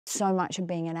So much of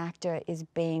being an actor is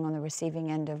being on the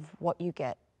receiving end of what you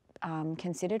get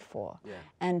considered for,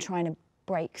 and trying to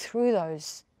break through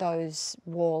those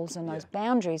walls and those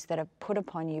boundaries that are put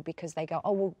upon you because they go,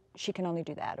 oh, well, she can only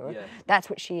do that, or that's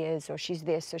what she is, or she's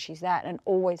this, or she's that, and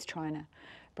always trying to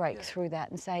break through that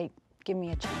and say, give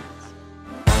me a chance.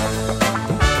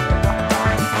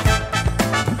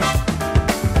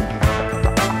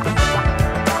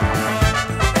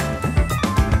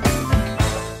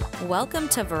 Welcome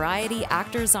to Variety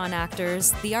Actors on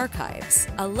Actors, The Archives,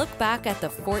 a look back at the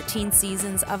 14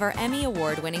 seasons of our Emmy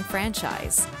Award-winning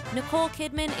franchise. Nicole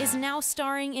Kidman is now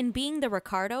starring in Being the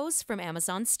Ricardos from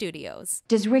Amazon Studios.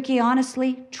 Does Ricky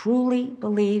honestly, truly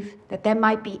believe that there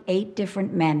might be 8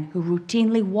 different men who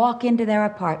routinely walk into their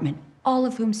apartment, all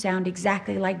of whom sound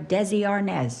exactly like Desi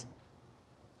Arnaz?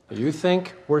 You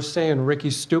think we're saying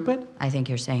Ricky's stupid? I think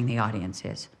you're saying the audience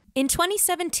is. In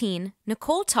 2017,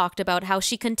 Nicole talked about how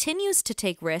she continues to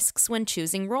take risks when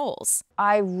choosing roles.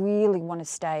 I really want to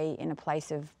stay in a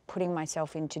place of putting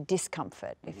myself into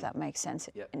discomfort, if that makes sense.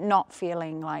 Not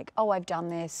feeling like, oh, I've done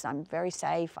this, I'm very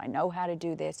safe, I know how to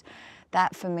do this.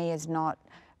 That for me is not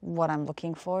what I'm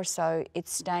looking for. So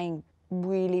it's staying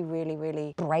really, really,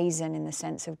 really brazen in the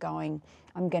sense of going,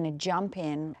 I'm going to jump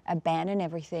in, abandon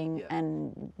everything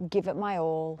and give it my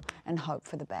all and hope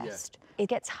for the best. It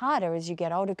gets harder as you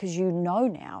get older because you know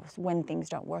now when things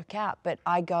don't work out. But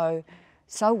I go,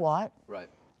 so what? Right.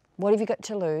 What have you got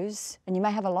to lose? And you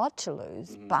may have a lot to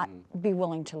lose, but be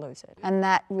willing to lose it. And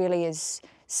that really is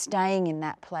staying in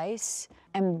that place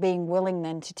and being willing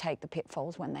then to take the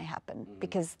pitfalls when they happen,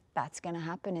 because that's going to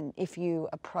happen. And if you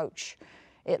approach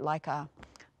it like a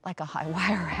high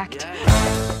wire act.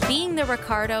 Being the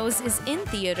Ricardos is in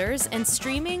theaters and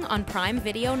streaming on Prime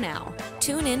Video now.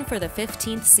 Tune in for the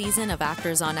 15th season of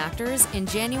Actors on Actors in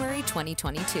January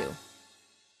 2022.